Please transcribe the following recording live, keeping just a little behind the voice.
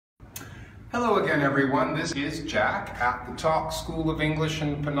Hello again, everyone. This is Jack at the Talk School of English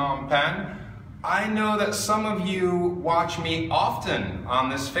in Phnom Penh. I know that some of you watch me often on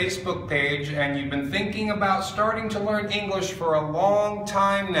this Facebook page and you've been thinking about starting to learn English for a long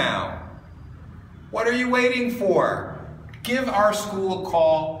time now. What are you waiting for? Give our school a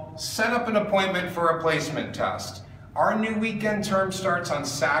call, set up an appointment for a placement test. Our new weekend term starts on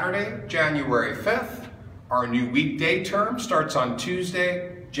Saturday, January 5th. Our new weekday term starts on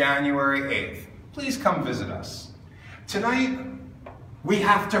Tuesday, January 8th. Please come visit us. Tonight, we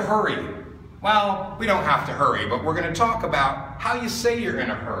have to hurry. Well, we don't have to hurry, but we're going to talk about how you say you're in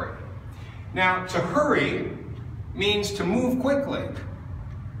a hurry. Now, to hurry means to move quickly.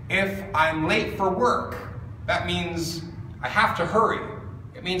 If I'm late for work, that means I have to hurry.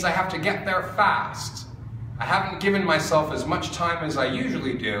 It means I have to get there fast. I haven't given myself as much time as I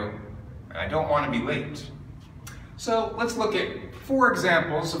usually do, and I don't want to be late. So let's look at 4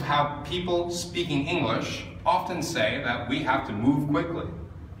 examples of how people speaking English often say that we have to move quickly.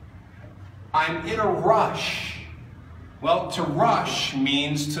 I'm in a rush. Well, to rush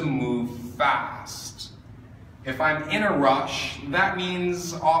means to move fast. If I'm in a rush, that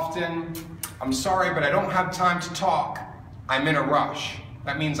means often, I'm sorry, but I don't have time to talk. I'm in a rush.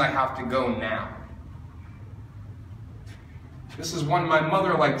 That means I have to go now. This is one my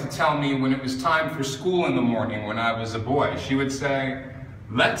mother liked to tell me when it was time for school in the morning when I was a boy. She would say,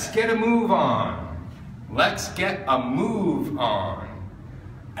 "Let's get a move on. Let's get a move on."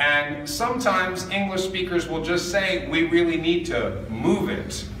 And sometimes English speakers will just say, we really need to move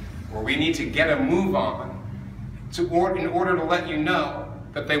it, or we need to get a move on, in order to let you know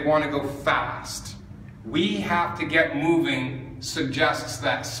that they want to go fast. We have to get moving suggests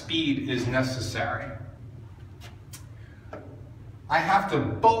that speed is necessary. I have to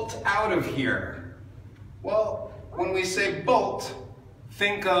bolt out of here. Well, when we say bolt,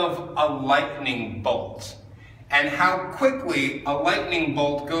 think of a lightning bolt and how quickly a lightning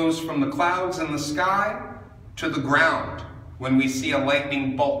bolt goes from the clouds in the sky to the ground. When we see a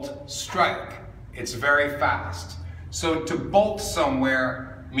lightning bolt strike, it's very fast. So to bolt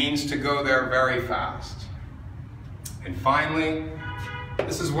somewhere means to go there very fast. And finally,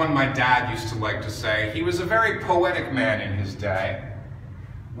 this is one my dad used to like to say. He was a very poetic man in his day.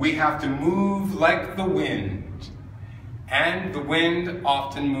 We have to move like the wind. And the wind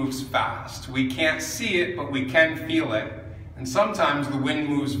often moves fast. We can't see it, but we can feel it. And sometimes the wind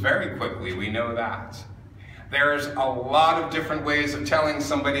moves very quickly, we know that. There's a lot of different ways of telling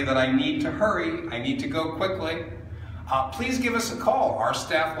somebody that I need to hurry, I need to go quickly. Please give us a call. Our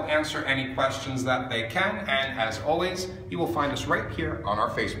staff will answer any questions that they can, and as always, you will find us right here on our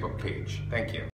Facebook page. Thank you.